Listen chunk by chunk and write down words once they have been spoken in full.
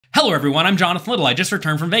Hello everyone, I'm Jonathan Little. I just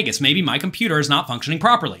returned from Vegas. Maybe my computer is not functioning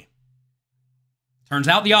properly. Turns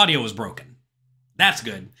out the audio was broken. That's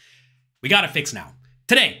good. We got it fixed now.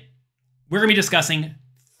 Today, we're going to be discussing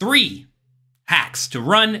 3 hacks to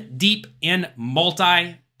run deep in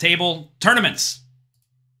multi-table tournaments.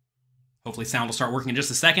 Hopefully sound will start working in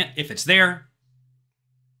just a second. If it's there,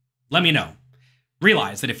 let me know.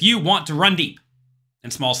 Realize that if you want to run deep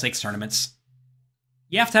in small stakes tournaments,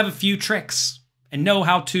 you have to have a few tricks and know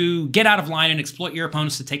how to get out of line and exploit your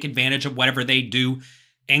opponents to take advantage of whatever they do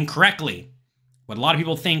incorrectly. What a lot of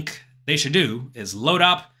people think they should do is load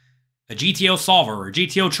up a GTO solver or a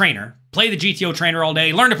GTO trainer, play the GTO trainer all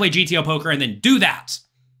day, learn to play GTO poker, and then do that.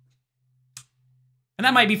 And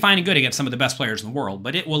that might be fine and good against some of the best players in the world,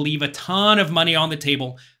 but it will leave a ton of money on the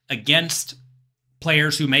table against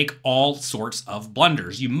players who make all sorts of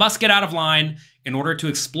blunders. You must get out of line in order to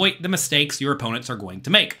exploit the mistakes your opponents are going to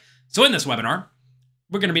make. So in this webinar,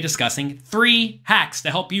 we're going to be discussing 3 hacks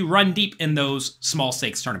to help you run deep in those small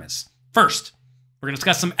stakes tournaments. First, we're going to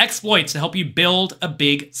discuss some exploits to help you build a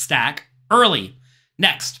big stack early.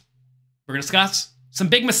 Next, we're going to discuss some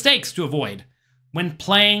big mistakes to avoid when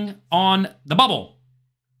playing on the bubble.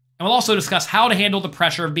 And we'll also discuss how to handle the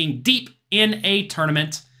pressure of being deep in a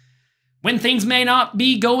tournament when things may not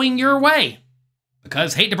be going your way.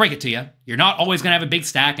 Because, hate to break it to you, you're not always going to have a big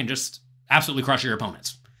stack and just absolutely crush your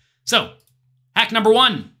opponents. So, hack number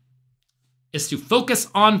 1 is to focus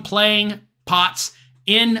on playing pots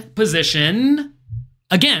in position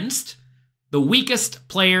against the weakest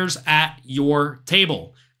players at your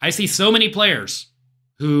table. I see so many players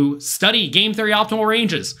who study game theory optimal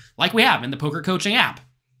ranges, like we have in the poker coaching app.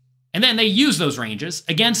 And then they use those ranges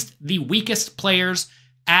against the weakest players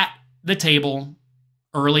at the table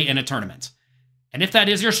early in a tournament. And if that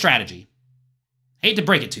is your strategy, hate to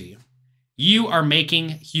break it to you, you are making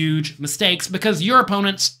huge mistakes because your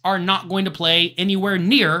opponents are not going to play anywhere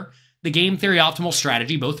near the game theory optimal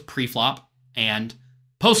strategy, both pre-flop and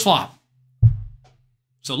post-flop.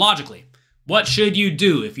 So logically, what should you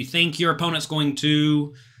do if you think your opponent's going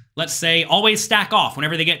to, let's say, always stack off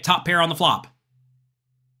whenever they get top pair on the flop?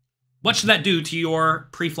 What should that do to your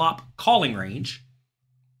pre-flop calling range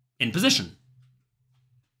in position?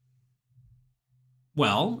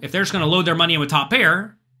 Well, if they're just going to load their money in with top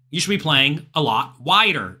pair, you should be playing a lot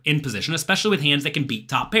wider in position, especially with hands that can beat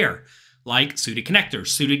top pair, like suited connectors,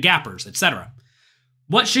 suited gappers, etc.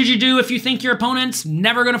 What should you do if you think your opponent's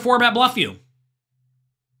never going to 4-bet bluff you?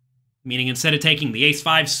 Meaning instead of taking the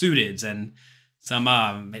ace-5 suiteds and some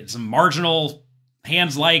marginal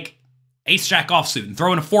hands like ace-jack offsuit and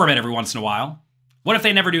throwing a 4-bet every once in a while, what if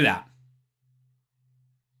they never do that?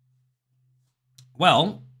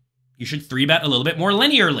 Well, you should 3-bet a little bit more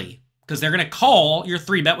linearly, because they're going to call your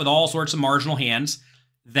 3-bet with all sorts of marginal hands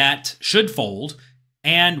that should fold.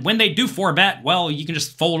 And when they do 4-bet, well, you can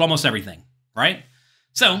just fold almost everything, right?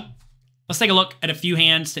 So let's take a look at a few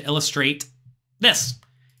hands to illustrate this.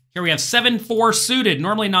 Here we have 7-4 suited,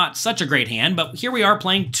 normally not such a great hand, but here we are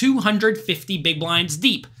playing 250 big blinds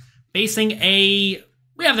deep, facing we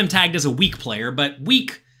have them tagged as a weak player, but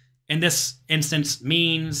weak in this instance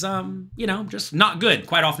means, just not good.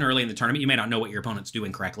 Quite often early in the tournament, you may not know what your opponent's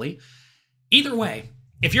doing correctly. Either way,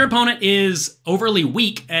 if your opponent is overly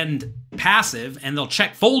weak and passive and they'll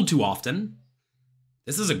check fold too often,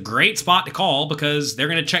 this is a great spot to call because they're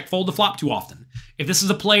going to check fold the flop too often. If this is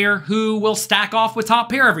a player who will stack off with top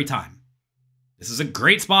pair every time, this is a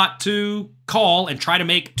great spot to call and try to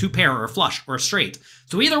make 2-pair or a flush or a straight.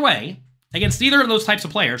 So either way, against either of those types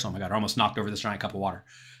of players, oh my God, I almost knocked over this giant cup of water.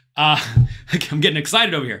 I'm getting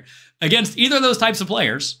excited over here. Against either of those types of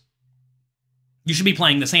players, you should be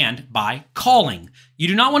playing this hand by calling. You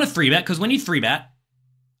do not want to 3-bet, because when you 3-bet,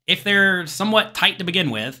 if they're somewhat tight to begin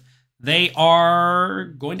with, they are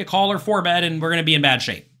going to call or 4-bet, and we're going to be in bad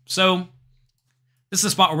shape. So this is a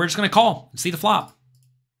spot where we're just going to call and see the flop.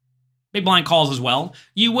 Big blind calls as well.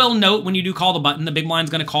 You will note when you do call the button, the big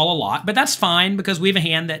blind's going to call a lot, but that's fine because we have a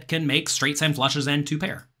hand that can make straights and flushes and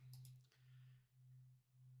 2-pair.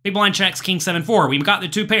 Big blind checks king 7-4. We've got the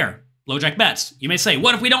 2-pair. Low jack bets. You may say,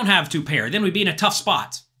 what if we don't have 2-pair? Then we'd be in a tough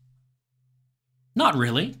spot. Not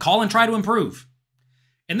really. Call and try to improve.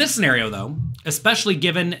 In this scenario, though, especially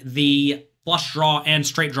given the flush draw and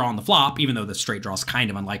straight draw on the flop, even though the straight draw is kind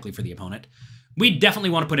of unlikely for the opponent, we definitely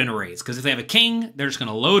want to put in a raise, because if they have a king, they're just going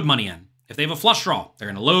to load money in. If they have a flush draw, they're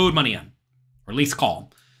going to load money in, or at least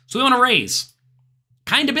call. So we want to raise.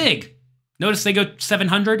 Kind of big. Notice they go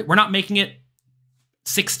 700. We're not making it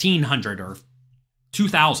 1,600 or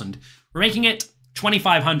 2,000. We're making it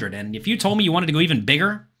 2,500. And if you told me you wanted to go even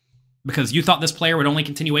bigger because you thought this player would only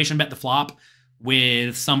continuation bet the flop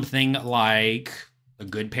with something like a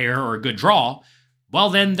good pair or a good draw, well,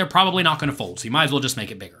 then they're probably not going to fold. So you might as well just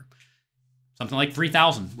make it bigger. Something like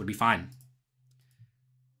 3,000 would be fine.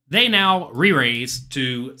 They now re-raise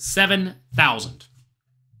to 7,000.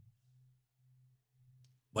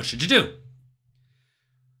 What should you do?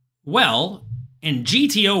 Well, in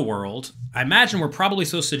GTO world, I imagine we're probably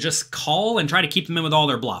supposed to just call and try to keep them in with all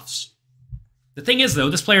their bluffs. The thing is, though,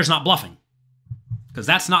 this player's not bluffing, because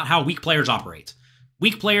that's not how weak players operate.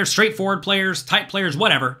 Weak players, straightforward players, tight players,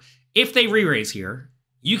 whatever, if they re-raise here,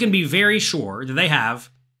 you can be very sure that they have,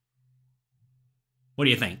 what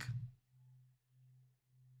do you think?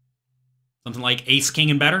 Something like ace, king,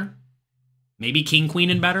 and better? Maybe king, queen,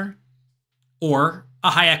 and better? Or a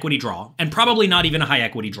high equity draw, and probably not even a high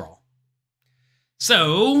equity draw.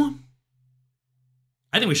 So,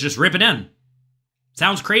 I think we should just rip it in.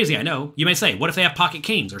 Sounds crazy, I know. You may say, what if they have pocket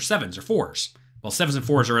kings, or sevens, or fours? Well, sevens and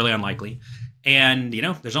fours are really unlikely. And, you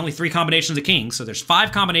know, there's only 3 combinations of kings, so there's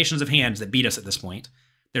 5 combinations of hands that beat us at this point.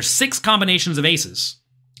 There's 6 combinations of aces.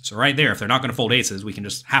 So right there, if they're not going to fold aces, we can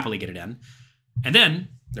just happily get it in. And then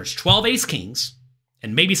there's 12 ace kings,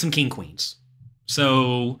 and maybe some king queens.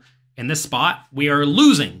 So in this spot, we are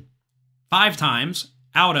losing 5 times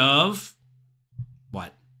out of,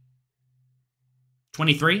 what,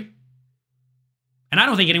 23? And I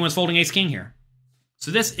don't think anyone's folding ace king here.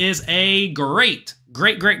 So this is a great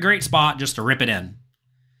spot just to rip it in.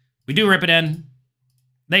 We do rip it in.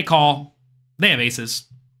 They call. They have aces.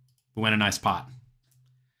 We win a nice pot.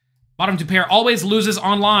 Bottom 2 pair always loses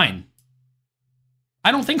online.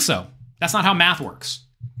 I don't think so. That's not how math works.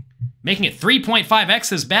 Making it 3.5x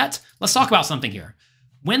his bet. Let's talk about something here.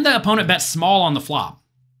 When the opponent bets small on the flop,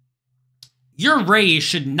 your raise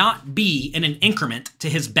should not be in an increment to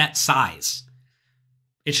his bet size.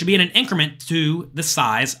 It should be in an increment to the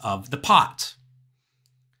size of the pot.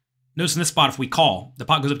 Notice in this spot, if we call, the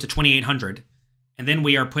pot goes up to 2,800, and then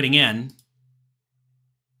we are putting in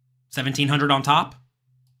 1,700 on top.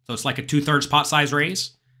 So it's like a 2/3 pot size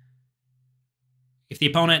raise. If the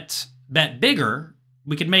opponent bet bigger,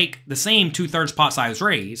 we could make the same 2/3 pot size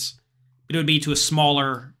raise, but it would be to a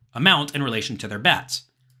smaller amount in relation to their bets.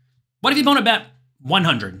 What if the opponent bet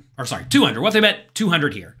 100, or sorry, 200? What if they bet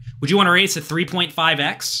 200 here? Would you want to raise to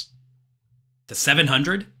 3.5x to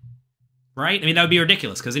 700? Right? I mean, that would be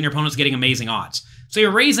ridiculous because then your opponent's getting amazing odds. So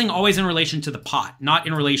you're raising always in relation to the pot, not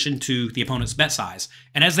in relation to the opponent's bet size.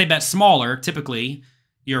 And as they bet smaller, typically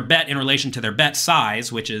your bet in relation to their bet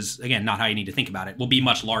size, which is, again, not how you need to think about it, will be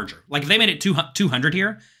much larger. Like if they made it 200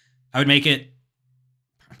 here, I would make it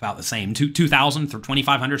about the same, 2,000 or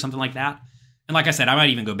 2,500, something like that. And like I said, I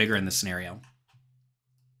might even go bigger in this scenario.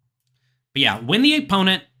 But yeah, when the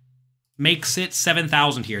opponent makes it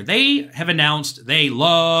 7,000 here, they have announced they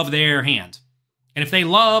love their hand. And if they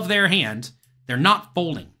love their hand, they're not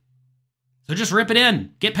folding. So just rip it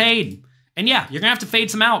in, get paid. And yeah, you're going to have to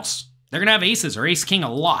fade some outs. They're going to have aces or ace king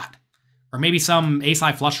a lot. Or maybe some ace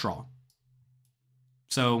high flush draw.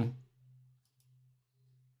 So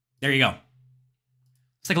there you go.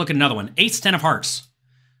 Let's take a look at another one. Ace 10 of hearts.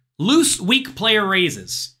 Loose, weak player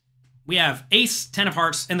raises. We have ace 10 of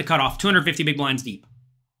hearts in the cutoff, 250 big blinds deep.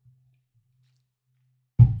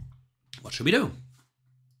 What should we do?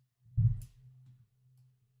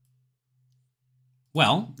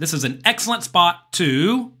 Well, this is an excellent spot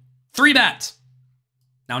to 3-bet.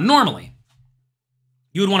 Now, normally,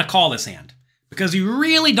 you would want to call this hand because you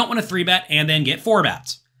really don't want to 3-bet and then get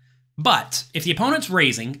 4-bets. But if the opponent's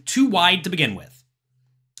raising too wide to begin with,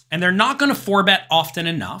 and they're not going to 4-bet often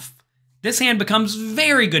enough, this hand becomes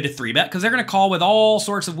very good to 3-bet because they're going to call with all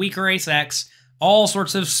sorts of weaker ace-x, all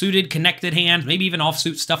sorts of suited connected hands, maybe even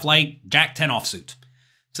offsuit stuff like Jack 10 offsuit.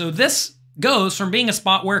 So this goes from being a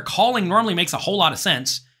spot where calling normally makes a whole lot of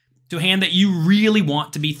sense to a hand that you really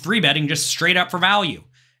want to be 3-betting just straight up for value.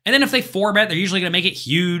 And then if they 4-bet, they're usually going to make it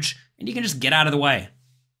huge, and you can just get out of the way.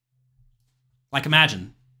 Like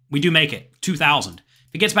imagine, we do make it 2,000.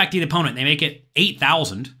 If it gets back to the opponent, they make it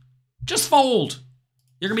 8,000, just fold.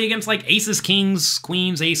 You're going to be against like aces, kings,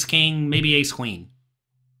 queens, ace, king, maybe ace, queen.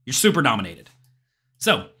 You're super dominated.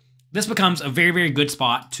 So this becomes a very, very good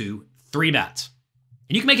spot to 3-bet.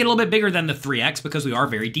 And you can make it a little bit bigger than the 3x because we are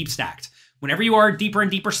very deep stacked. Whenever you are deeper and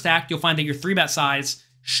deeper stacked, you'll find that your 3-bet size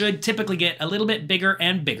should typically get a little bit bigger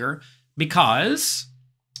and bigger because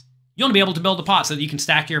you want to be able to build a pot so that you can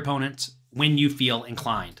stack your opponent when you feel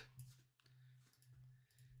inclined.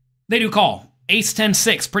 They do call. Ace 10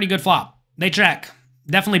 6, pretty good flop. They check.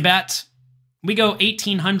 Definitely bet. We go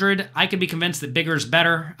 1,800. I could be convinced that bigger is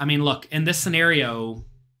better. I mean, look, in this scenario,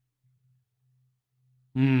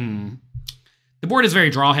 the board is very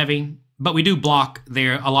draw heavy, but we do block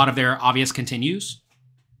a lot of their obvious continues,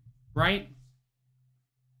 right?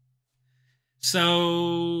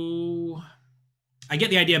 So I get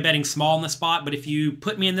the idea of betting small in this spot, but if you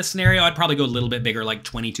put me in this scenario, I'd probably go a little bit bigger, like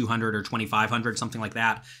 2,200 or 2,500, something like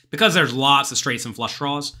that, because there's lots of straights and flush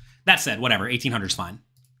draws. That said, whatever, 1,800 is fine.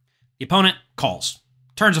 The opponent calls.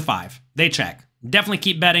 Turns a 5. They check. Definitely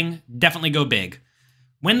keep betting. Definitely go big.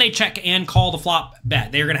 When they check and call the flop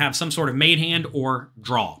bet, they're going to have some sort of made hand or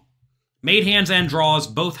draw. Made hands and draws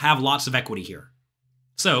both have lots of equity here.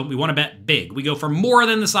 So we want to bet big. We go for more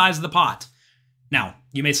than the size of the pot. Now,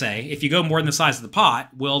 you may say, if you go more than the size of the pot,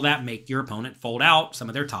 will that make your opponent fold out some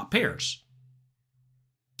of their top pairs?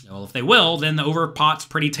 Well, if they will, then the overpot's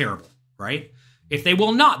pretty terrible, right? If they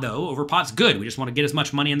will not, though, overpot's good. We just want to get as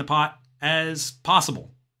much money in the pot as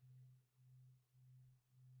possible.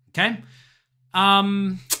 Okay?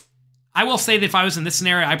 I will say that if I was in this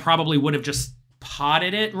scenario, I probably would have just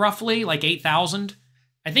potted it roughly, like 8,000.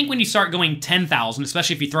 I think when you start going 10,000,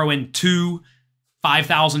 especially if you throw in 2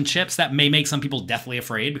 5,000 chips, that may make some people deathly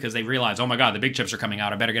afraid because they realize, oh my God, the big chips are coming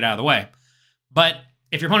out. I better get out of the way. But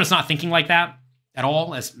if your opponent's not thinking like that at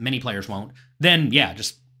all, as many players won't, then yeah,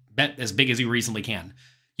 just bet as big as you reasonably can.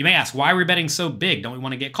 You may ask, why are we betting so big? Don't we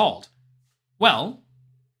want to get called? Well,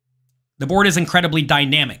 the board is incredibly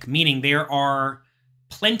dynamic, meaning there are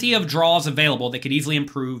plenty of draws available that could easily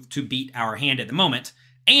improve to beat our hand at the moment.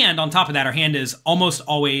 And on top of that, our hand is almost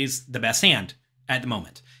always the best hand at the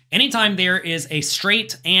moment. Anytime there is a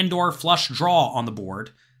straight and or flush draw on the board,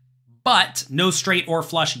 but no straight or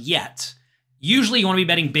flush yet, usually you want to be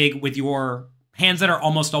betting big with your hands that are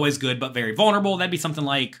almost always good but very vulnerable. That'd be something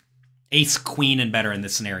like ace, queen, and better in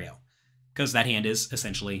this scenario, because that hand is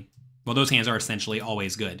essentially, well, those hands are essentially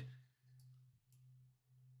always good.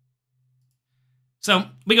 So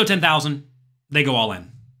we go 10,000, they go all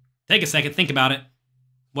in. Take a second, think about it.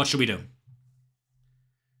 What should we do?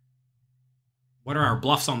 What are our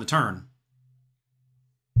bluffs on the turn?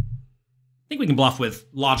 I think we can bluff with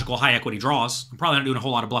logical high equity draws. I'm probably not doing a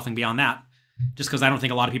whole lot of bluffing beyond that, just because I don't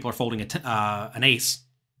think a lot of people are folding an ace.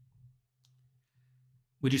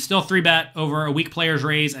 Would you still 3-bet over a weak player's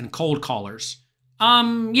raise and cold callers?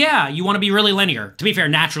 Yeah, you want to be really linear. To be fair,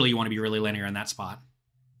 naturally you want to be really linear in that spot.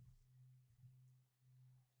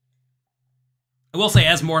 I will say,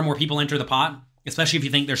 as more and more people enter the pot, especially if you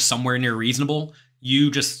think they're somewhere near reasonable,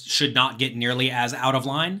 you just should not get nearly as out of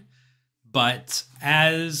line. But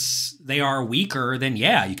as they are weaker, then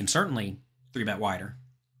yeah, you can certainly 3-bet wider.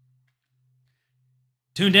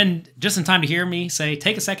 Tuned in just in time to hear me say,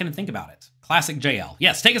 take a second and think about it. Classic JL.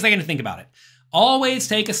 Yes, take a second and think about it. Always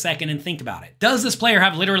take a second and think about it. Does this player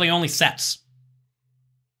have literally only sets?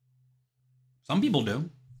 Some people do.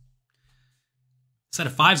 Set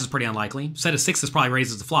of 5s is pretty unlikely. Set of 6s probably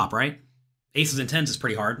raises the flop, right? Aces and 10s is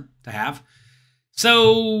pretty hard to have.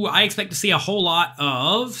 So I expect to see a whole lot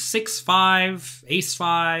of 6-5,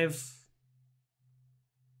 ace-5.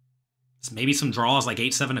 Maybe some draws like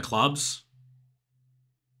 8-7 of clubs.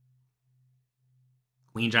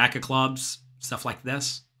 Queen-jack of clubs. Stuff like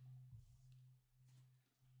this.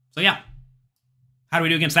 So yeah. How do we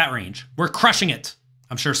do against that range? We're crushing it.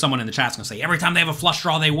 I'm sure someone in the chat's going to say, every time they have a flush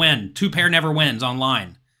draw, they win. 2-pair never wins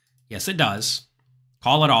online. Yes, it does.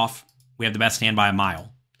 Call it off. We have the best hand by a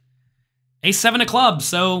mile. Ace-7 of clubs,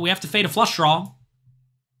 so we have to fade a flush draw.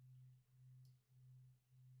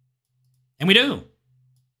 And we do.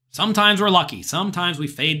 Sometimes we're lucky. Sometimes we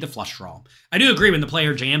fade the flush draw. I do agree when the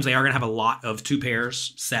player jams, they are going to have a lot of 2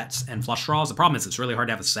 pairs, sets, and flush draws. The problem is it's really hard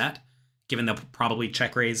to have a set, given they'll probably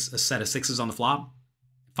check raise a set of 6s on the flop.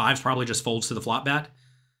 5s probably just folds to the flop bet.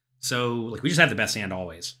 So like we just have the best hand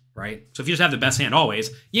always, right? So if you just have the best hand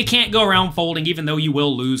always, you can't go around folding even though you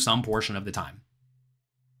will lose some portion of the time.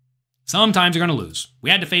 Sometimes you're going to lose.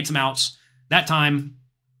 We had to fade some outs. That time,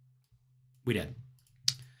 we did.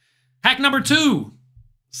 Hack number 2.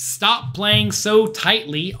 Stop playing so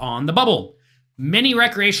tightly on the bubble. Many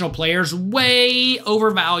recreational players way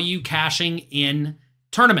overvalue cashing in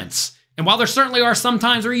tournaments. And while there certainly are some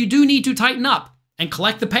times where you do need to tighten up and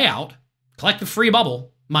collect the payout, collect the free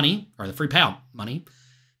bubble money, or the free payout money,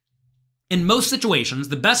 in most situations,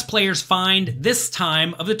 the best players find this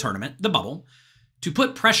time of the tournament, the bubble, to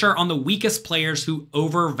put pressure on the weakest players who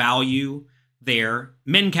overvalue their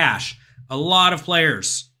min cash. A lot of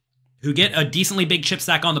players who get a decently big chip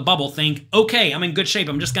stack on the bubble think, okay, I'm in good shape.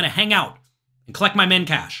 I'm just going to hang out and collect my min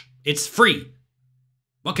cash. It's free.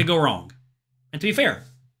 What could go wrong? And to be fair,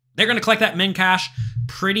 they're going to collect that min cash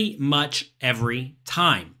pretty much every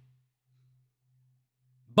time.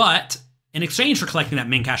 But in exchange for collecting that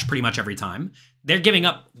min cash pretty much every time, they're giving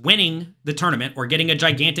up winning the tournament or getting a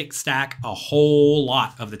gigantic stack a whole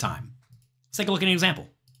lot of the time. Let's take a look at an example.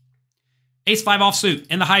 Ace-5 offsuit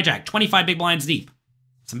in the hijack, 25 big blinds deep.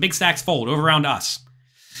 Some big stacks fold over around us.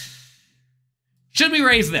 Should we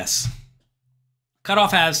raise this?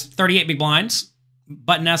 Cutoff has 38 big blinds.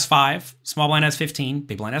 Button has 5. Small blind has 15.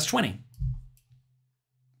 Big blind has 20.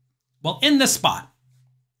 Well, in this spot,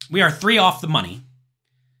 we are 3 off the money.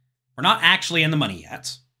 We're not actually in the money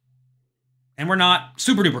yet. And we're not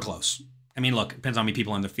super duper close. I mean, look, it depends on how many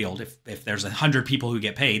people in the field. If there's 100 people who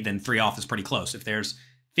get paid, then 3 off is pretty close. If there's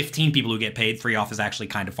 15 people who get paid, 3 off is actually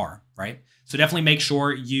kind of far, right? So definitely make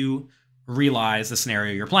sure you realize the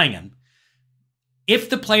scenario you're playing in. If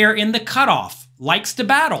the player in the cutoff likes to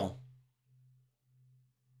battle,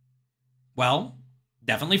 well,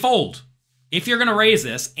 definitely fold. If you're going to raise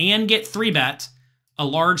this and get 3-bet a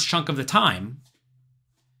large chunk of the time,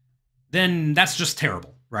 then that's just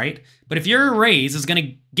terrible, right? But if your raise is going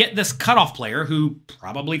to get this cutoff player who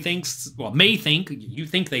probably thinks, well, may think, you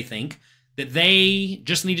think they think, that they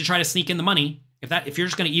just need to try to sneak in the money, if you're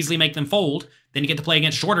just going to easily make them fold, then you get to play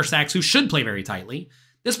against shorter stacks who should play very tightly.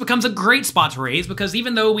 This becomes a great spot to raise because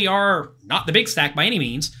even though we are not the big stack by any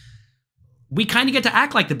means, we kind of get to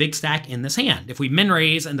act like the big stack in this hand. If we min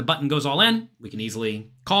raise and the button goes all in, we can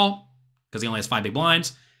easily call because he only has 5 big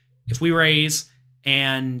blinds. If we raise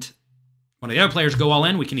and one of the other players go all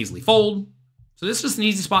in, we can easily fold. So this is just an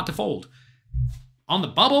easy spot to fold. On the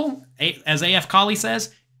bubble, as AF Kali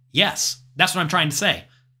says, yes, that's what I'm trying to say.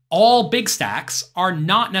 All big stacks are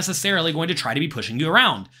not necessarily going to try to be pushing you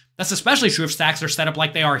around. That's especially true if stacks are set up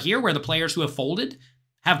like they are here, where the players who have folded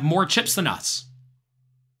have more chips than us.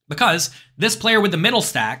 Because this player with the middle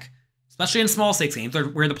stack, especially in small stakes games,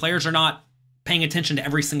 where the players are not paying attention to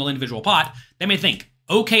every single individual pot, they may think,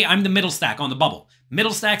 okay, I'm the middle stack on the bubble.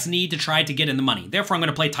 Middle stacks need to try to get in the money. Therefore, I'm going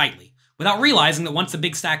to play tightly. Without realizing that once the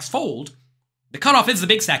big stacks fold, the cutoff is the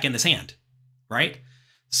big stack in this hand, right?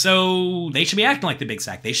 So they should be acting like the big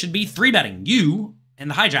stack. They should be 3-betting you and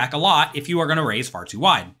the hijack a lot if you are going to raise far too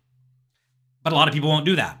wide. But a lot of people won't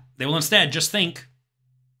do that. They will instead just think,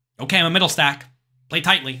 okay, I'm a middle stack. Play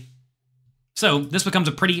tightly. So this becomes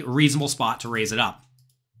a pretty reasonable spot to raise it up.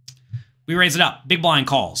 We raise it up. Big blind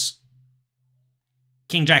calls.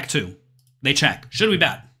 King Jack 2. They check. Should we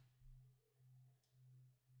bet?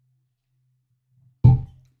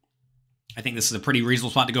 I think this is a pretty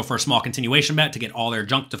reasonable spot to go for a small continuation bet to get all their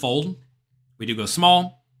junk to fold. We do go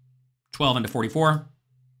small. 12 into 44.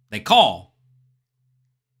 They call.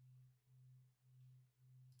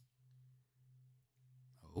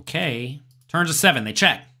 Okay. Turns a 7. They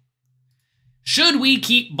check. Should we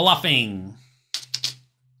keep bluffing?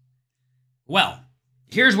 Well,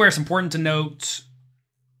 here's where it's important to note,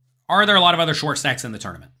 are there a lot of other short stacks in the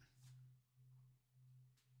tournament?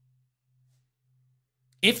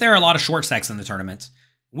 If there are a lot of short stacks in the tournament,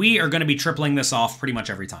 we are going to be tripling this off pretty much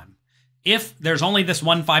every time. If there's only this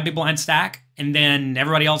one 5 big blind stack, and then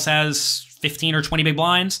everybody else has 15 or 20 big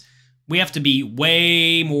blinds, we have to be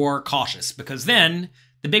way more cautious, because then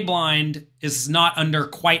the big blind is not under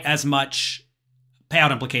quite as much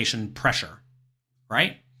payout implication pressure,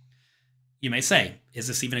 right? You may say, is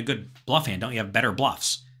this even a good bluff hand? Don't you have better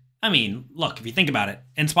bluffs? I mean, look, if you think about it,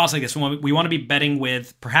 in spots like this, we want to be betting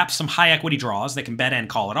with perhaps some high equity draws that can bet and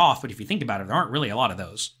call it off, but if you think about it, there aren't really a lot of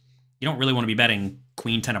those. You don't really want to be betting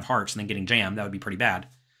Queen 10 of hearts and then getting jammed. That would be pretty bad.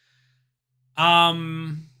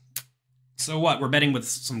 So what? We're betting with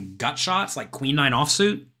some gut shots like Queen 9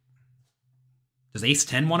 offsuit? Does Ace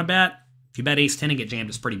 10 want to bet? If you bet Ace 10 and get jammed,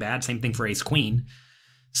 it's pretty bad. Same thing for Ace Queen.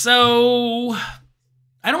 So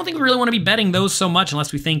I don't think we really want to be betting those so much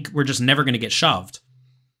unless we think we're just never going to get shoved.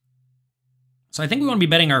 So I think we want to be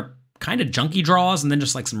betting our kind of junky draws and then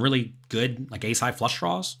just like some really good like ace high flush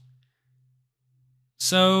draws.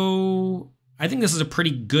 So I think this is a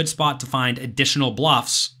pretty good spot to find additional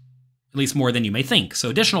bluffs, at least more than you may think. So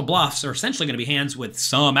additional bluffs are essentially going to be hands with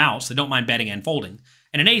some outs that don't mind betting and folding.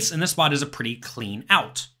 And an ace in this spot is a pretty clean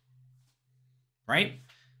out, right?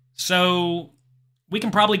 So we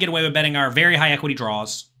can probably get away with betting our very high equity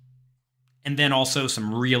draws and then also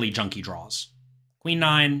some really junky draws. Queen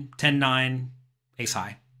 9, 10, 9, ace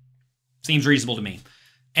high. Seems reasonable to me.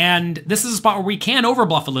 And this is a spot where we can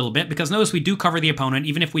overbluff a little bit because notice we do cover the opponent.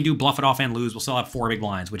 Even if we do bluff it off and lose, we'll still have 4 big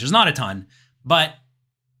blinds, which is not a ton, but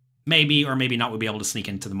maybe or maybe not we'll be able to sneak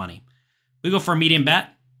into the money. We go for a medium bet.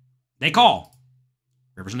 They call.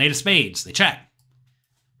 Rivers and 8 of spades. They check.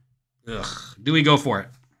 Ugh. Do we go for it?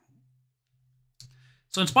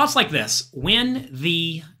 So in spots like this, when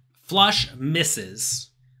the flush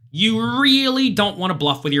misses, you really don't want to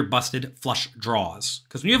bluff with your busted flush draws.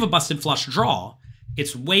 Because when you have a busted flush draw,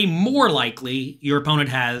 it's way more likely your opponent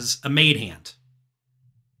has a made hand.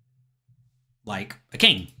 Like a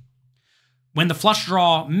king. When the flush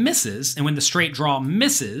draw misses, and when the straight draw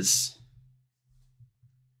misses,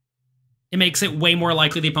 it makes it way more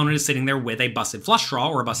likely the opponent is sitting there with a busted flush draw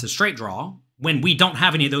or a busted straight draw when we don't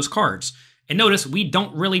have any of those cards. And notice we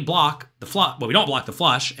don't really block the flush. Well, we don't block the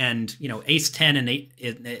flush, and ace 10 and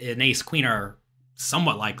ace queen are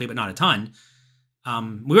somewhat likely, but not a ton.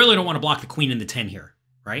 We really don't want to block the queen and the 10 here,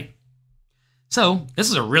 right? So this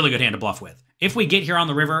is a really good hand to bluff with. If we get here on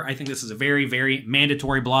the river, I think this is a very, very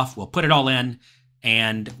mandatory bluff. We'll put it all in,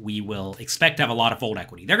 and we will expect to have a lot of fold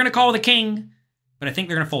equity. They're going to call the king, but I think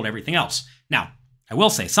they're going to fold everything else. Now, I will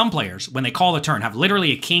say some players, when they call the turn, have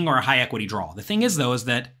literally a king or a high equity draw. The thing is, though, is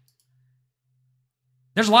that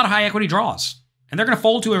there's a lot of high equity draws, and they're going to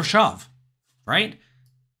fold to a shove, right?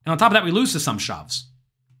 And on top of that, we lose to some shoves.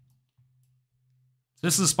 So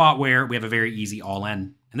this is a spot where we have a very easy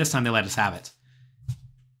all-in, and this time they let us have it.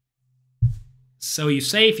 So you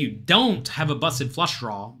say if you don't have a busted flush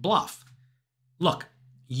draw, bluff. Look,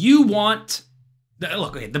 you want...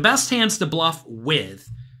 Look, okay, the best hands to bluff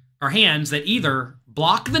with are hands that either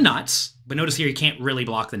block the nuts, but notice here you can't really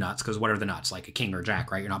block the nuts because what are the nuts? Like a king or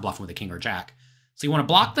jack, right? You're not bluffing with a king or jack. So you want to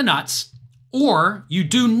block the nuts, or you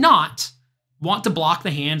do not want to block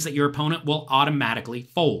the hands that your opponent will automatically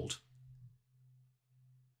fold.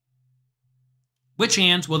 Which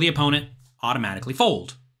hands will the opponent automatically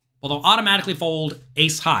fold? Well, they'll automatically fold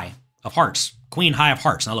ace high of hearts, queen high of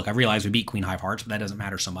hearts. Now look, I realize we beat queen high of hearts, but that doesn't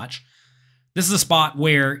matter so much. This is a spot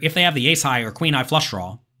where if they have the ace high or queen high flush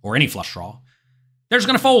draw, or any flush draw, they're just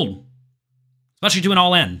going to fold, especially to an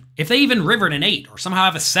all-in. If they even rivered an 8 or somehow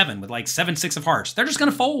have a 7 with like 7-6 of hearts, they're just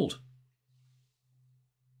going to fold.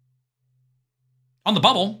 On the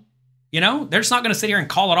bubble, they're just not going to sit here and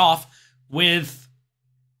call it off with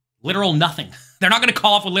literal nothing. They're not going to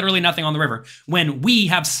call off with literally nothing on the river when we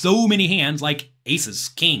have so many hands like aces,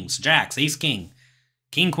 kings, jacks, ace, king,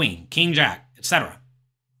 king, queen, king, jack, etc.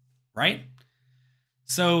 Right?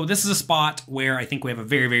 So this is a spot where I think we have a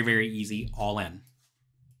very, very, very easy all-in.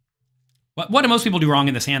 What do most people do wrong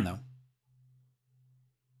in this hand, though?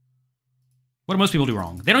 What do most people do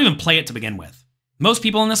wrong? They don't even play it to begin with. Most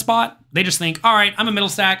people in this spot, they just think, all right, I'm a middle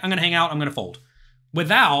stack, I'm going to hang out, I'm going to fold.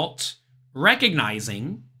 Without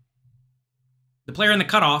recognizing the player in the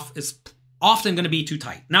cutoff is often going to be too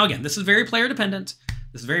tight. Now, again, this is very player dependent.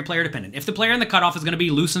 This is very player dependent. If the player in the cutoff is going to be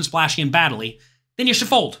loose and splashy and battly, then you should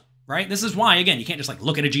fold. Right? This is why, again, you can't just like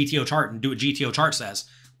look at a GTO chart and do what GTO chart says,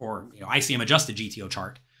 or ICM adjusted GTO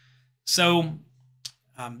chart. So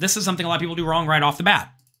this is something a lot of people do wrong right off the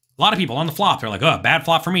bat. A lot of people on the flop, they're like, oh, bad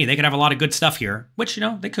flop for me. They could have a lot of good stuff here, which,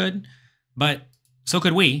 they could, but so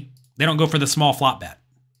could we. They don't go for the small flop bet.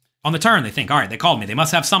 On the turn, they think, all right, they called me. They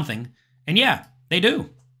must have something. And yeah, they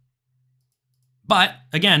do. But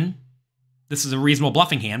again, this is a reasonable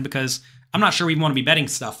bluffing hand because I'm not sure we want to be betting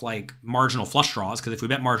stuff like marginal flush draws, because if we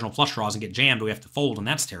bet marginal flush draws and get jammed, we have to fold, and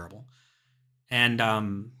that's terrible. And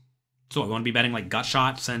so we want to be betting like gut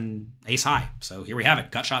shots and ace high. So here we have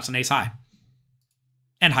it, gut shots and ace high.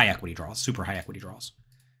 And high equity draws, super high equity draws.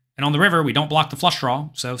 And on the river, we don't block the flush draw,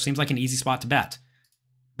 so seems like an easy spot to bet.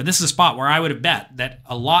 But this is a spot where I would have bet that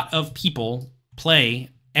a lot of people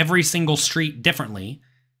play every single street differently,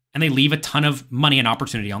 and they leave a ton of money and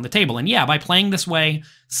opportunity on the table. And yeah, by playing this way,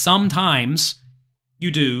 sometimes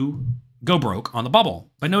you do go broke on the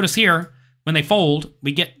bubble. But notice here, when they fold,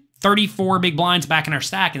 we get 34 big blinds back in our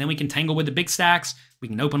stack, and then we can tangle with the big stacks. We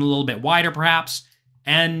can open a little bit wider, perhaps,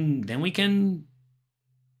 and then we can,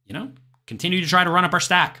 continue to try to run up our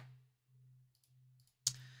stack.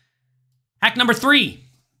 Hack number 3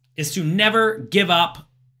 is to never give up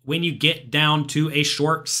when you get down to a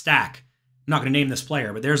short stack. I'm not going to name this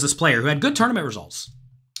player, but there's this player who had good tournament results.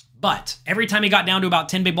 But every time he got down to about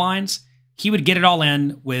 10 big blinds, he would get it all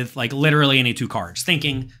in with like literally any 2 cards,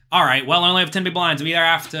 thinking, all right, well, I only have 10 big blinds. We either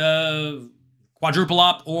have to quadruple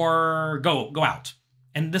up or go out.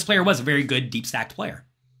 And this player was a very good deep stacked player,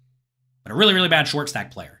 but a really, really bad short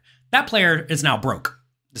stack player. That player is now broke,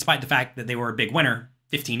 despite the fact that they were a big winner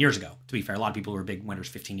 15 years ago. To be fair, a lot of people who were big winners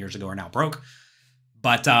 15 years ago are now broke.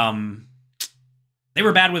 But they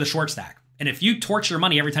were bad with a short stack. And if you torch your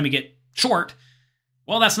money every time you get short,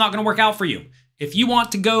 well, that's not going to work out for you. If you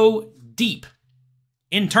want to go deep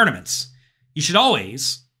in tournaments, you should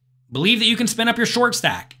always believe that you can spin up your short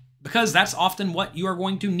stack, because that's often what you are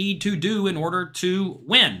going to need to do in order to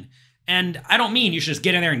win. And I don't mean you should just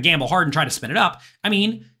get in there and gamble hard and try to spin it up. I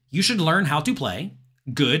mean, you should learn how to play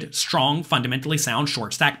good, strong, fundamentally sound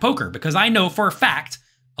short stack poker, because I know for a fact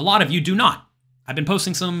a lot of you do not. I've been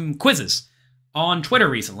posting some quizzes on Twitter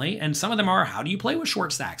recently, and some of them are, how do you play with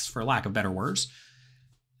short stacks, for lack of better words?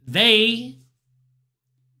 They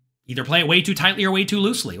either play it way too tightly or way too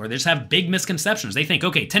loosely, or they just have big misconceptions. They think,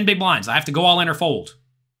 okay, 10 big blinds, I have to go all in or fold.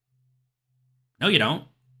 No, you don't.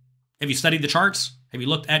 Have you studied the charts? Have you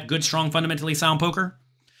looked at good, strong, fundamentally sound poker?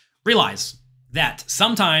 Realize that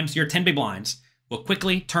sometimes your 10 big blinds will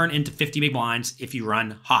quickly turn into 50 big blinds if you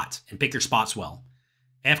run hot and pick your spots well.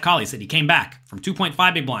 AF Kali said he came back from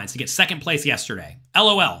 2.5 big blinds to get second place yesterday.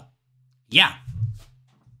 LOL. Yeah.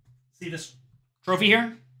 See this trophy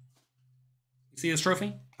here? You see this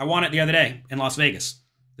trophy? I won it the other day in Las Vegas.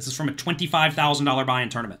 This is from a $25,000 buy-in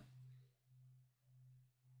tournament.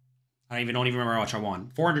 I don't even remember how much I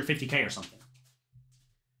won. 450K or something.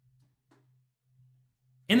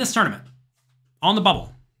 In this tournament, on the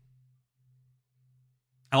bubble,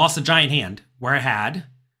 I lost a giant hand where I had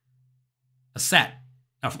a set.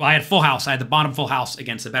 I had full house. I had the bottom full house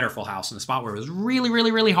against a better full house in a spot where it was really,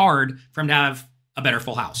 really, really hard for him to have a better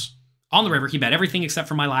full house. On the river, he bet everything except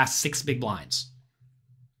for my last 6 big blinds.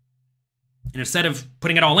 And instead of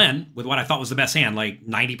putting it all in with what I thought was the best hand, like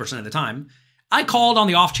 90% of the time, I called on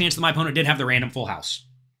the off chance that my opponent did have the random full house.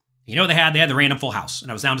 You know what they had? They had the random full house, and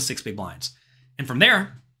I was down to 6 big blinds. And from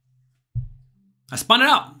there, I spun it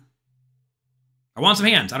up. I won some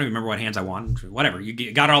hands. I don't even remember what hands I won. Whatever.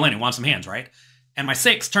 You got it all in and won some hands, right? And my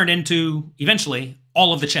 6 turned into, eventually,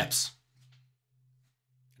 all of the chips.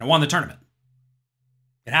 And I won the tournament.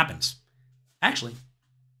 It happens. Actually,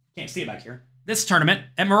 can't see it back here. This tournament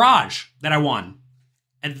at Mirage that I won.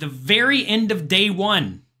 At the very end of day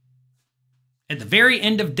 1. At the very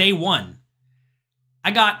end of day 1,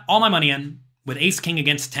 I got all my money in with ace-king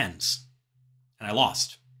against 10s. And I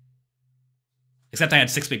lost. Except I had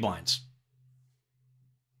 6 big blinds.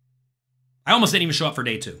 I almost didn't even show up for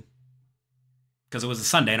day 2. Because it was a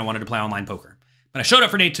Sunday and I wanted to play online poker. But I showed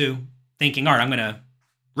up for day 2 thinking, all right, I'm going to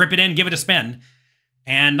rip it in, give it a spin.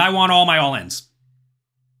 And I won all my all-ins.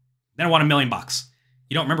 Then I won $1 million.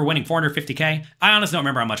 You don't remember winning 450K? I honestly don't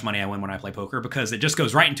remember how much money I win when I play poker because it just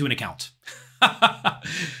goes right into an account.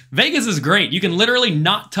 Vegas is great. You can literally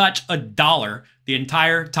not touch a dollar the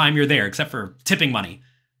entire time you're there, except for tipping money.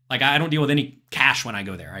 Like, I don't deal with any cash when I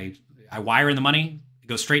go there. I wire in the money, it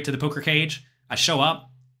goes straight to the poker cage. I show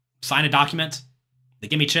up, sign a document. They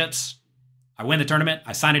give me chips. I win the tournament.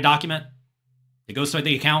 I sign a document. It goes to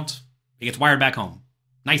the account. It gets wired back home.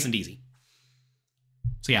 Nice and easy.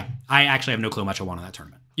 So yeah, I actually have no clue how much I won on that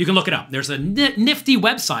tournament. You can look it up. There's a nifty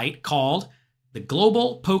website called the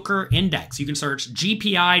Global Poker Index. You can search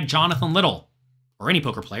GPI Jonathan Little or any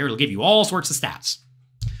poker player. It'll give you all sorts of stats.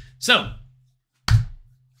 So,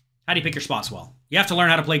 how do you pick your spots well? You have to learn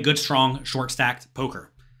how to play good, strong, short-stacked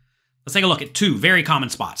poker. Let's take a look at 2 very common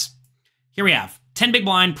spots. Here we have 10 big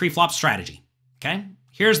blind pre-flop strategy. Okay,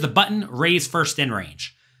 here's the button raise first in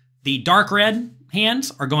range. The dark red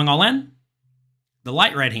hands are going all in. The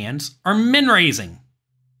light red hands are min raising.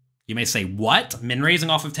 You may say, what? Min raising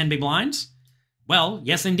off of 10 big blinds? Well,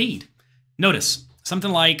 yes, indeed. Notice,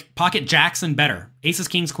 something like pocket jacks and better. Aces,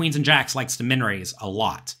 kings, queens, and jacks likes to min raise a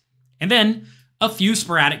lot. And then a few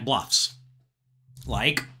sporadic bluffs,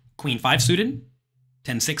 like queen 5 suited,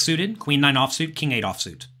 10-6 suited, queen 9 offsuit, king 8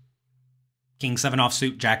 offsuit, king 7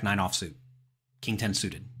 offsuit, jack 9 offsuit, king 10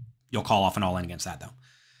 suited. You'll call off an all in against that, though.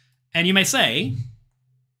 And you may say,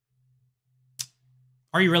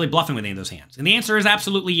 are you really bluffing with any of those hands? And the answer is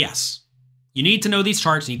absolutely yes. You need to know these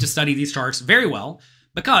charts. You need to study these charts very well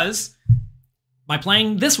because by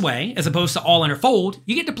playing this way, as opposed to all in or fold,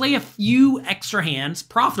 you get to play a few extra hands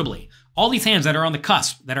profitably. All these hands that are on the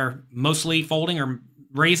cusp, that are mostly folding or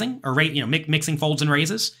raising, or mixing folds and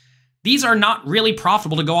raises, these are not really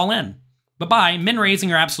profitable to go all in. But by min raising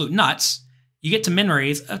your absolute nuts, you get to min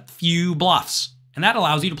raise a few bluffs. And that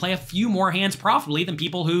allows you to play a few more hands profitably than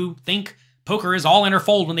people who think poker is all in or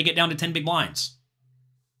fold when they get down to 10 big blinds.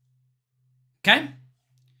 Okay?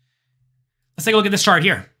 Let's take a look at this chart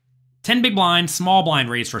here. 10 big blind, small blind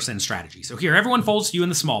raise first in strategy. So here, everyone folds to you in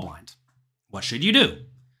the small blind. What should you do?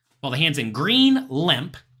 Well, the hands in green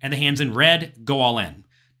limp, and the hands in red go all in.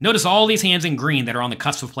 Notice all these hands in green that are on the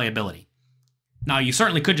cusp of playability. Now, you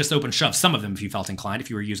certainly could just open shove some of them if you felt inclined,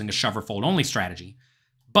 if you were using a shove or fold only strategy.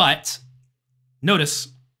 But notice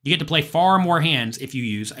you get to play far more hands if you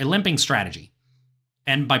use a limping strategy.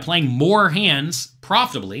 And by playing more hands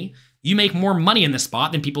profitably, you make more money in this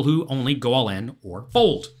spot than people who only go all in or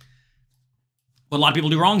fold. What a lot of people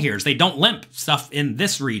do wrong here is they don't limp stuff in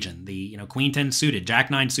this region. The queen 10 suited, jack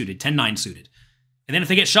 9 suited, 10 9 suited. And then if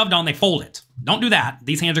they get shoved on, they fold it. Don't do that.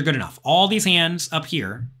 These hands are good enough. All these hands up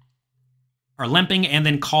here are limping and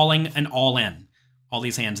then calling an all in. All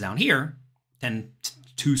these hands down here, 10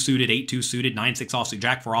 2 suited, 8 2 suited, 9 6 offsuit,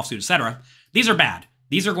 jack 4 offsuit, etc. These are bad.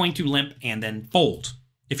 These are going to limp and then fold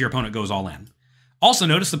if your opponent goes all in. Also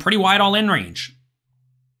notice the pretty wide all in range,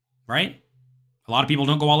 right? A lot of people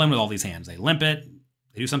don't go all in with all these hands. They limp it.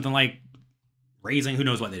 They do something like raising, who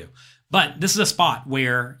knows what they do. But this is a spot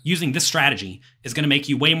where using this strategy is going to make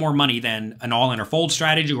you way more money than an all-in or fold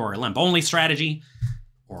strategy or a limp-only strategy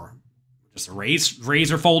or just a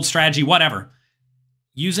raise or fold strategy, whatever.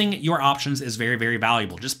 Using your options is very, very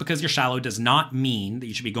valuable. Just because you're shallow does not mean that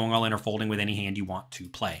you should be going all in or folding with any hand you want to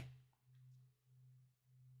play.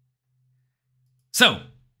 So,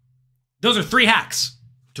 those are 3 hacks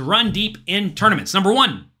to run deep in tournaments. Number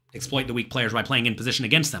 1, exploit the weak players by playing in position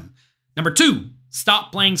against them. Number 2,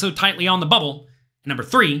 stop playing so tightly on the bubble. And number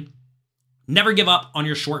 3, never give up on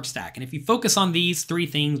your short stack. And if you focus on these 3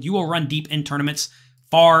 things, you will run deep in tournaments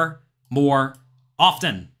far more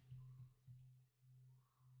often.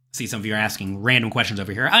 See, some of you are asking random questions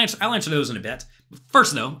over here. I'll answer those in a bit.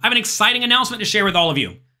 First, though, I have an exciting announcement to share with all of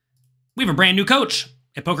you. We have a brand new coach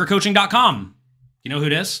at pokercoaching.com. You know who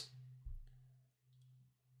it is?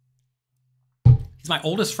 He's my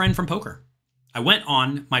oldest friend from poker. I went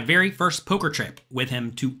on my very first poker trip with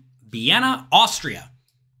him to Vienna, Austria,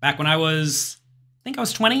 back when I think I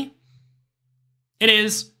was 20. It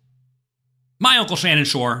is my Uncle Shannon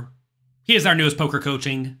Shore. He is our newest poker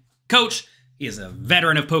coaching coach. He is a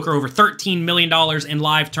veteran of poker, over $13 million in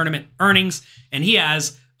live tournament earnings, and he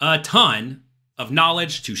has a ton of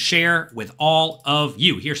knowledge to share with all of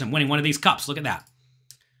you. Here's him winning one of these cups. Look at that.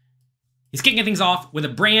 He's kicking things off with a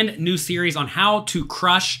brand new series on how to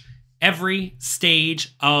crush every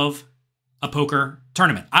stage of a poker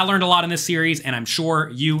tournament. I learned a lot in this series, and I'm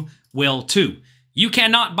sure you will too. You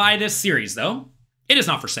cannot buy this series, though. It is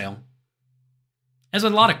not for sale. As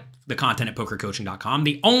with a lot of the content at pokercoaching.com,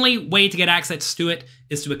 the only way to get access to it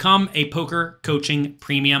is to become a Poker Coaching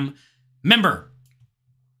Premium member.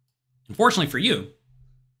 Unfortunately for you,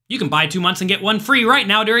 you can buy 2 months and get one free right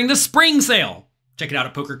now during the spring sale. Check it out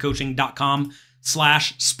at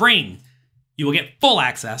pokercoaching.com/spring. You will get full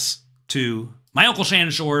access to my Uncle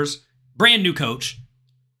Shannon Shore's brand new course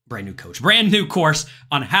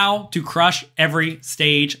on how to crush every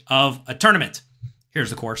stage of a tournament. Here's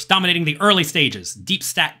the course. Dominating the early stages, deep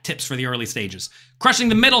stack tips for the early stages, crushing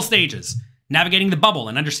the middle stages, navigating the bubble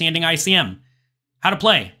and understanding ICM, how to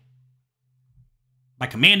play by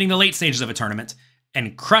commanding the late stages of a tournament,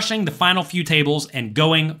 and crushing the final few tables and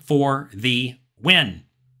going for the win.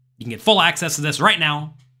 You can get full access to this right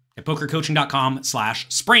now at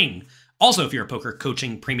pokercoaching.com/spring. Also, if you're a Poker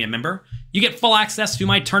Coaching Premium member, you get full access to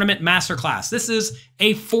my Tournament Masterclass. This is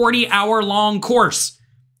a 40-hour-long course.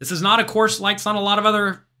 This is not a course like on a lot of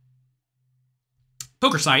other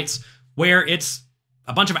poker sites where it's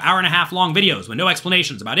a bunch of hour-and-a-half-long videos with no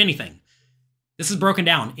explanations about anything. This is broken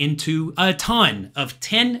down into a ton of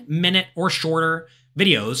 10-minute or shorter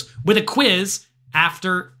videos with a quiz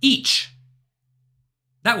after each.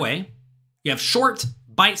 That way, you have short,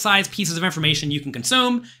 bite-sized pieces of information you can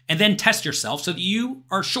consume and then test yourself so that you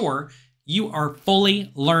are sure you are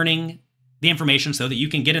fully learning the information so that you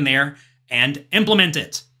can get in there and implement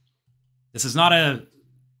it. This is not a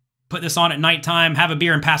put this on at nighttime, have a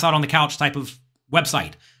beer and pass out on the couch type of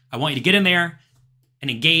website. I want you to get in there and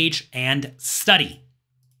engage and study.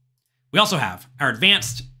 We also have our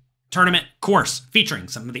advanced tournament course featuring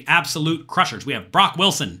some of the absolute crushers. We have Brock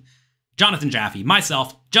Wilson, Jonathan Jaffe,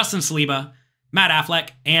 myself, Justin Saliba, Matt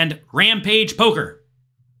Affleck, and Rampage Poker.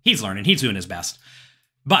 He's learning. He's doing his best.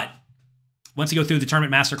 But once you go through the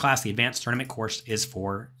Tournament Masterclass, the advanced tournament course is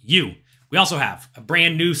for you. We also have a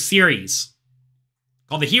brand new series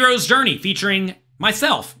called The Hero's Journey featuring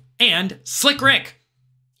myself and Slick Rick.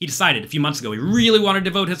 He decided a few months ago he really wanted to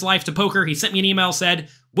devote his life to poker. He sent me an email, said,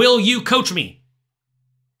 "Will you coach me?"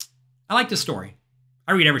 I like this story.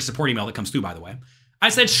 I read every support email that comes through, by the way. I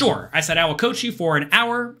said, sure. I said, I will coach you for an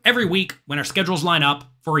hour every week when our schedules line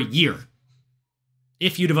up for a year.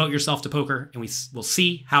 If you devote yourself to poker, and we'll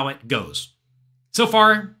see how it goes. So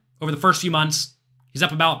far, over the first few months, he's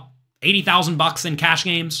up about $80,000 in cash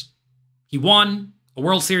games. He won a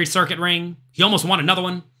World Series circuit ring. He almost won another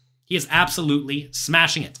one. He is absolutely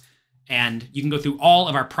smashing it. And you can go through all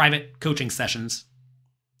of our private coaching sessions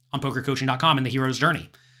on pokercoaching.com in The Hero's Journey.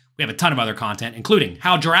 We have a ton of other content, including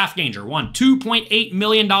how Giraffe Danger won $2.8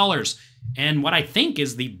 million and what I think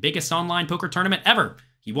is the biggest online poker tournament ever.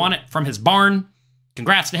 He won it from his barn.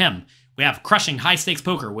 Congrats to him. We have Crushing High Stakes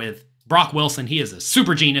Poker with Brock Wilson. He is a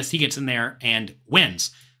super genius. He gets in there and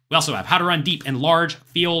wins. We also have How to Run Deep in Large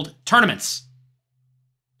Field Tournaments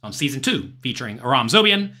on Season 2, featuring Aram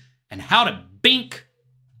Zobian, and How to Bink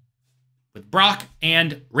with Brock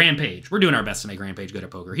and Rampage. We're doing our best to make Rampage good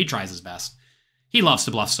at poker. He tries his best. He loves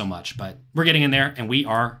to bluff so much, but we're getting in there and we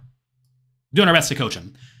are doing our best to coach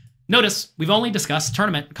him. Notice we've only discussed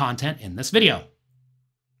tournament content in this video.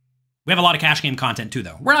 We have a lot of cash game content too,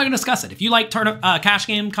 though. We're not going to discuss it. If you like cash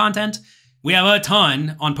game content We have a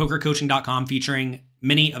ton on pokercoaching.com featuring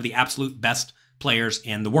many of the absolute best players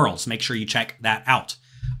in the world. So make sure you check that out.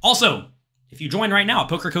 Also, if you join right now at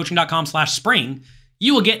pokercoaching.com/spring,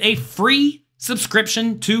 you will get a free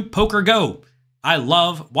subscription to PokerGo. I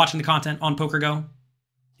love watching the content on PokerGo.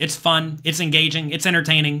 It's fun, it's engaging, it's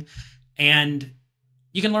entertaining, and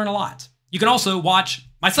you can learn a lot. You can also watch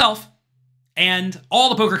myself and all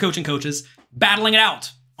the poker coaching coaches battling it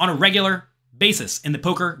out on a regular basis in the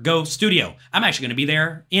PokerGo studio. I'm actually going to be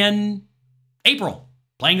there in April,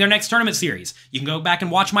 playing their next tournament series. You can go back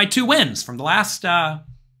and watch my 2 wins from the last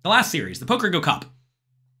series, the PokerGo Cup.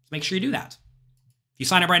 Make sure you do that. If you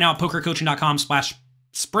sign up right now at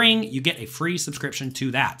pokercoaching.com/spring, you get a free subscription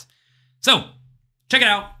to that. So check it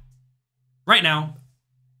out right now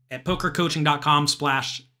at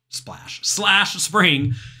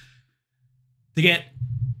pokercoaching.com/spring to get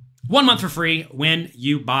 1 month for free when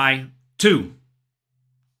you buy 2.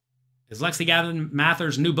 Is Lexi Gavin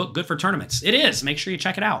Mather's new book good for tournaments? It is. Make sure you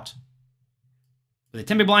check it out. With a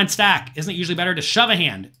 10 big blind stack, isn't it usually better to shove a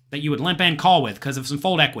hand that you would limp and call with because of some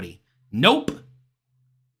fold equity? Nope.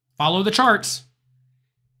 Follow the charts.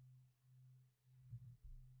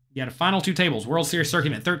 You had a final 2 tables. World Series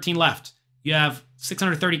circuit, 13 left. You have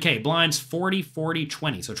 630K. Blinds 40, 40,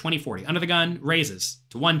 20. So 20, 40. Under the gun, raises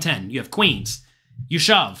to 110. You have queens. You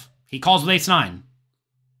shove. He calls with ace-9.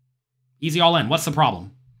 Easy all in. What's the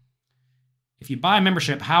problem? If you buy a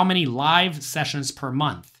membership, how many live sessions per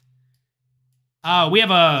month? We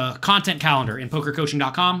have a content calendar in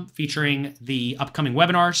pokercoaching.com featuring the upcoming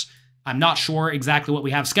webinars. I'm not sure exactly what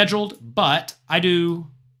we have scheduled, but I do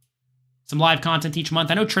some live content each month.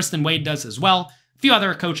 I know Tristan Wade does as well. A few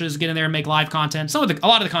other coaches get in there and make live content. A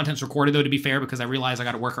lot of the content's recorded, though, to be fair, because I realize I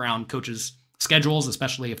got to work around coaches' schedules,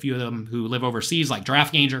 especially a few of them who live overseas, like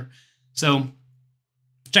Draft Ganger. So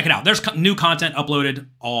check it out. There's new content uploaded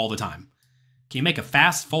all the time. Can you make a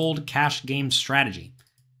fast fold cash game strategy?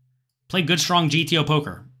 Play good, strong GTO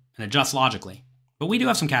poker and adjust logically. But we do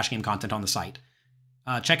have some cash game content on the site.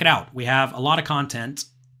 Check it out. We have a lot of content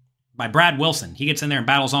by Brad Wilson. He gets in there and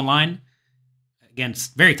battles online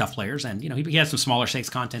against very tough players. And, he has some smaller stakes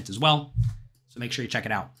content as well. So make sure you check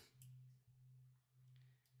it out.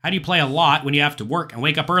 How do you play a lot when you have to work and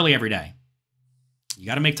wake up early every day? You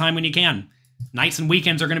got to make time when you can. Nights and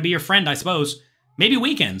weekends are going to be your friend, I suppose. Maybe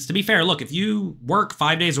weekends. To be fair, look, if you work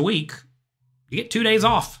 5 days a week, you get 2 days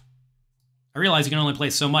off. I realize you can only play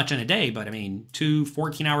so much in a day, but 2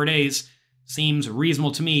 14-hour days seems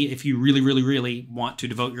reasonable to me if you really, really, really want to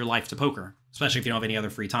devote your life to poker, especially if you don't have any other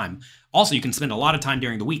free time. Also, you can spend a lot of time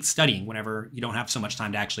during the week studying whenever you don't have so much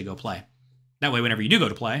time to actually go play. That way, whenever you do go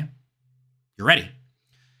to play, you're ready.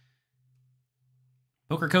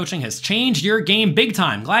 Poker coaching has changed your game big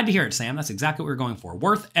time. Glad to hear it, Sam. That's exactly what we're going for.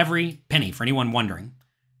 Worth every penny for anyone wondering.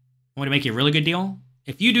 I want to make you a really good deal.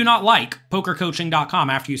 If you do not like pokercoaching.com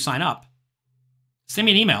after you sign up, send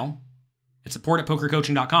me an email at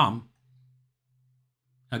support@pokercoaching.com.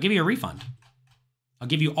 I'll give you a refund. I'll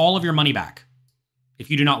give you all of your money back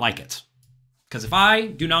if you do not like it. Because if I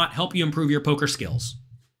do not help you improve your poker skills,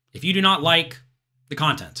 if you do not like the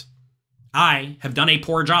content, I have done a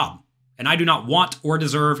poor job. And I do not want or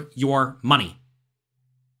deserve your money.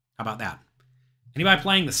 How about that? Anybody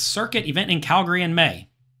playing the circuit event in Calgary in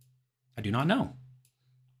May? I do not know.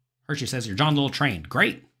 Hershey says you're John Little trained.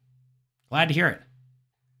 Great. Glad to hear it.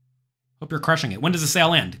 Hope you're crushing it. When does the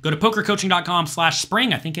sale end? Go to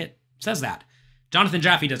pokercoaching.com/spring. I think it says that. Jonathan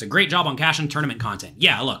Jaffe does a great job on cash and tournament content.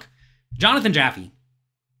 Yeah, look. Jonathan Jaffe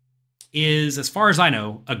is, as far as I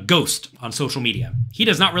know, a ghost on social media. He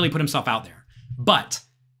does not really put himself out there. But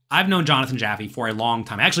I've known Jonathan Jaffe for a long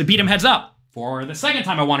time. I actually beat him heads up for the second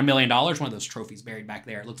time I won $1 million. One of those trophies buried back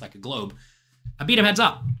there. It looks like a globe. I beat him heads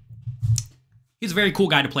up. He's a very cool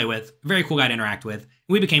guy to play with, a very cool guy to interact with. And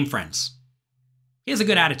we became friends. He has a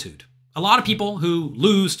good attitude. A lot of people who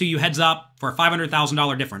lose to you heads up for a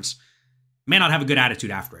 $500,000 difference may not have a good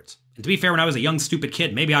attitude after it. And to be fair, when I was a young, stupid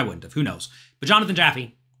kid, maybe I wouldn't have. Who knows? But Jonathan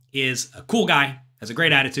Jaffe is a cool guy, has a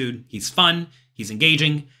great attitude. He's fun. He's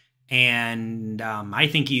engaging. And I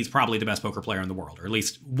think he's probably the best poker player in the world, or at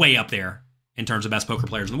least way up there in terms of best poker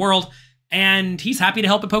players in the world. And he's happy to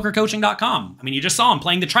help at pokercoaching.com. You just saw him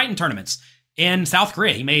playing the Triton tournaments in South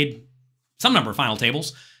Korea. He made some number of final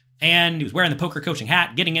tables, and he was wearing the poker coaching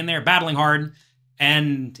hat, getting in there, battling hard.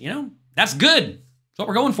 And, that's good. That's what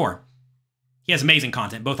we're going for. He has amazing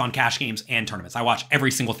content, both on cash games and tournaments. I watch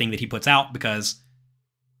every single thing that he puts out because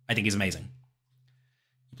I think he's amazing.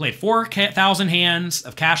 Played 4,000 hands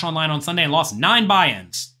of cash online on Sunday and lost 9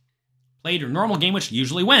 buy-ins. Played your normal game, which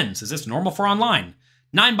usually wins. Is this normal for online?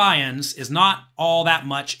 9 buy-ins is not all that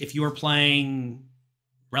much if you are playing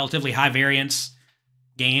relatively high variance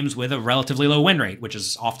games with a relatively low win rate, which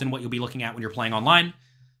is often what you'll be looking at when you're playing online.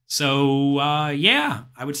 So, yeah,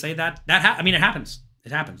 I would say that I mean, it happens.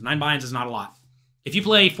 It happens. 9 buy-ins is not a lot. If you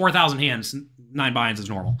play 4,000 hands, 9 buy-ins is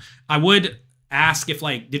normal. I would ask if,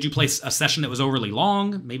 like, did you play a session that was overly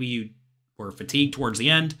long? Maybe you were fatigued towards the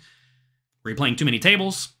end. Were you playing too many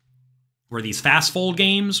tables? Were these fast fold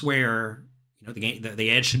games where, you know, the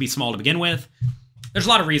edge should be small to begin with? There's a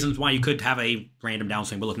lot of reasons why you could have a random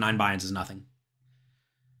downswing, but look, 9 buy-ins is nothing.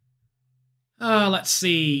 Let's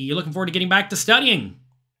see. You're looking forward to getting back to studying.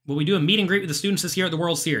 Will we do a meet and greet with the students this year at the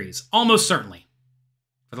World Series? Almost certainly.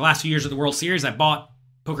 For the last few years of the World Series, I bought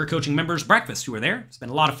poker coaching members breakfast who were there. It's been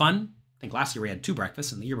a lot of fun. I think last year we had 2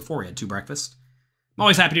 breakfasts, and the year before we had 2 breakfasts. I'm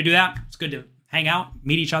always happy to do that. It's good to hang out,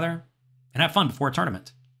 meet each other, and have fun before a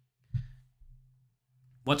tournament.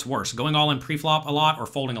 What's worse, going all in pre-flop a lot or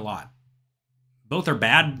folding a lot? Both are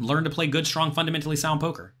bad. Learn to play good, strong, fundamentally sound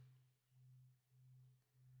poker.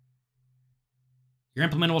 Your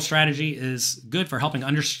implementable strategy is good for helping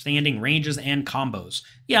understanding ranges and combos.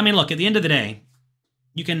 Yeah, I mean, look, at the end of the day,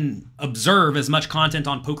 you can observe as much content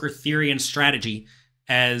on poker theory and strategy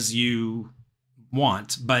as you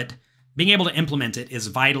want, but being able to implement it is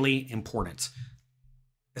vitally important.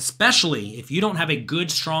 Especially if you don't have a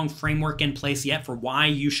good, strong framework in place yet for why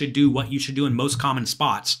you should do what you should do in most common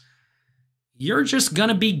spots. You're just going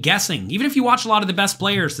to be guessing. Even if you watch a lot of the best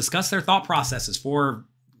players discuss their thought processes for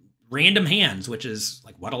random hands, which is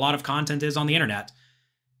like what a lot of content is on the internet,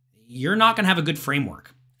 you're not going to have a good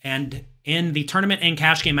framework. And in the tournament and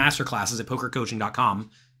cash game masterclasses at pokercoaching.com,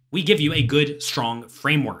 we give you a good, strong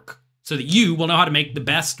framework so that you will know how to make the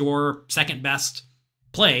best or second best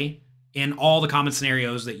play in all the common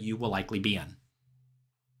scenarios that you will likely be in.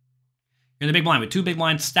 You're in the big blind with 2 big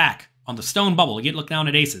blinds stack on the stone bubble. You get look down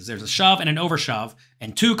at aces. There's a shove and an overshove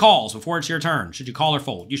and 2 calls before it's your turn. Should you call or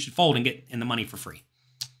fold? You should fold and get in the money for free.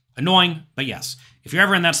 Annoying, but yes. If you're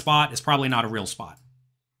ever in that spot, it's probably not a real spot.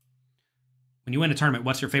 When you win a tournament,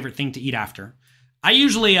 what's your favorite thing to eat after? I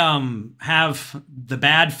usually have the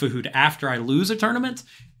bad food after I lose a tournament.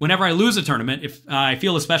 Whenever I lose a tournament, if I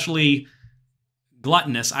feel especially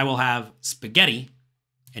gluttonous, I will have spaghetti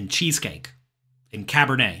and cheesecake and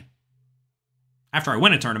Cabernet. After I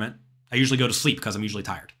win a tournament, I usually go to sleep because I'm usually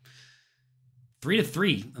tired.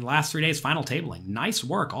 3-3 in the last 3 days, final tabling. Nice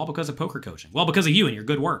work, all because of poker coaching. Well, because of you and your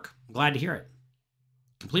good work. I'm glad to hear it.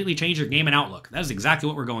 Completely change your game and outlook. That is exactly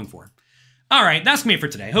what we're going for. All right, that's me for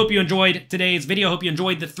today. Hope you enjoyed today's video. Hope you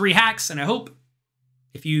enjoyed the 3 hacks, and I hope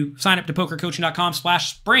if you sign up to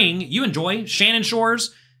pokercoaching.com/spring, you enjoy Shannon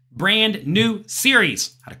Shore's brand new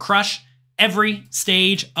series, how to crush every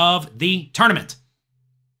stage of the tournament.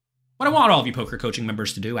 What I want all of you poker coaching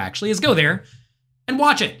members to do, actually, is go there and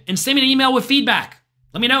watch it and send me an email with feedback.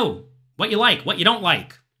 Let me know what you like, what you don't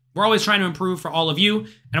like. We're always trying to improve for all of you, and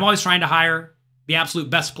I'm always trying to hire the absolute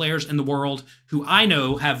best players in the world who I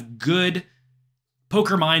know have good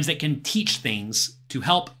poker minds that can teach things to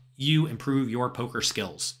help you improve your poker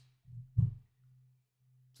skills. So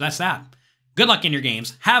that's that. Good luck in your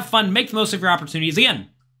games. Have fun. Make the most of your opportunities. Again,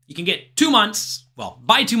 you can get 2 months. Well,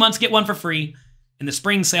 buy 2 months, get 1 for free in the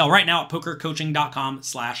spring sale right now at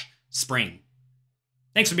pokercoaching.com/spring.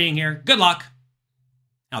 Thanks for being here. Good luck.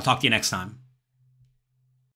 And I'll talk to you next time.